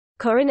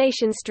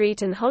Coronation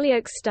Street and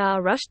Hollyoaks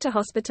star rushed to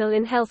hospital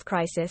in health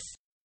crisis.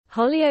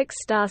 Hollyoaks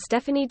star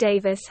Stephanie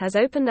Davis has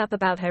opened up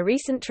about her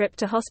recent trip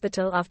to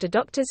hospital after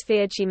doctors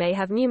feared she may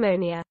have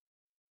pneumonia.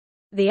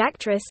 The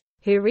actress,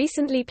 who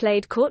recently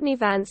played Courtney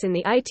Vance in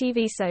the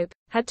ITV soap,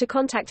 had to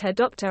contact her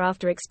doctor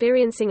after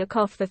experiencing a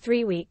cough for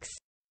 3 weeks.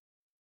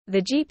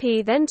 The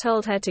GP then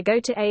told her to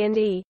go to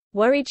A&E,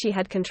 worried she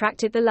had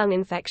contracted the lung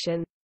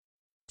infection.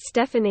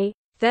 Stephanie,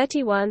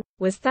 31,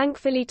 was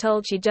thankfully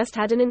told she just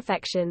had an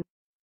infection.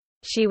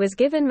 She was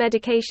given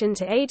medication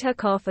to aid her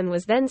cough and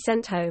was then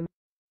sent home.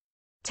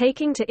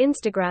 Taking to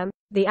Instagram,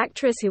 the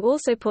actress who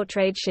also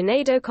portrayed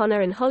Sinead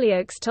O'Connor in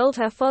Hollyoaks told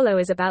her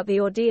followers about the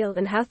ordeal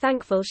and how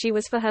thankful she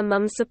was for her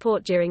mum's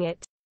support during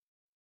it.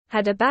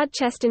 Had a bad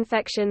chest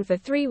infection for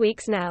 3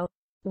 weeks now.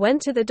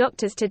 Went to the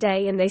doctors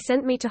today and they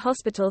sent me to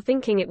hospital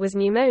thinking it was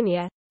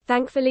pneumonia.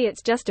 Thankfully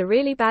it's just a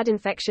really bad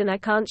infection I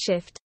can't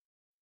shift.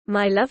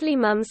 My lovely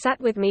mum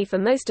sat with me for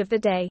most of the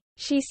day,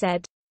 she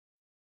said.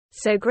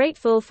 So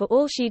grateful for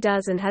all she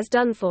does and has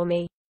done for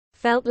me.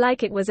 Felt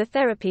like it was a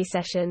therapy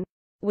session.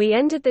 We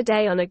ended the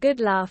day on a good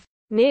laugh,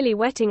 nearly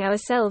wetting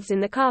ourselves in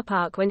the car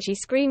park when she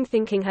screamed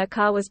thinking her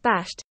car was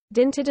bashed,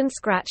 dented and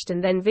scratched,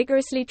 and then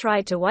vigorously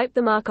tried to wipe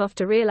the mark off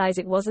to realize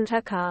it wasn't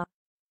her car.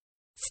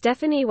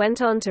 Stephanie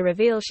went on to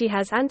reveal she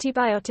has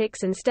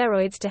antibiotics and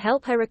steroids to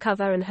help her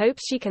recover and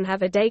hopes she can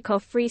have a day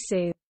cough-free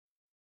soon.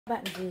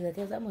 Bạn vừa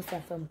theo dõi một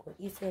sản phẩm của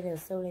ICL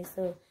Sâu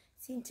Laser.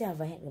 Xin chào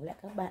và hẹn gặp lại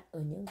các bạn ở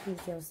những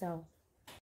video sau.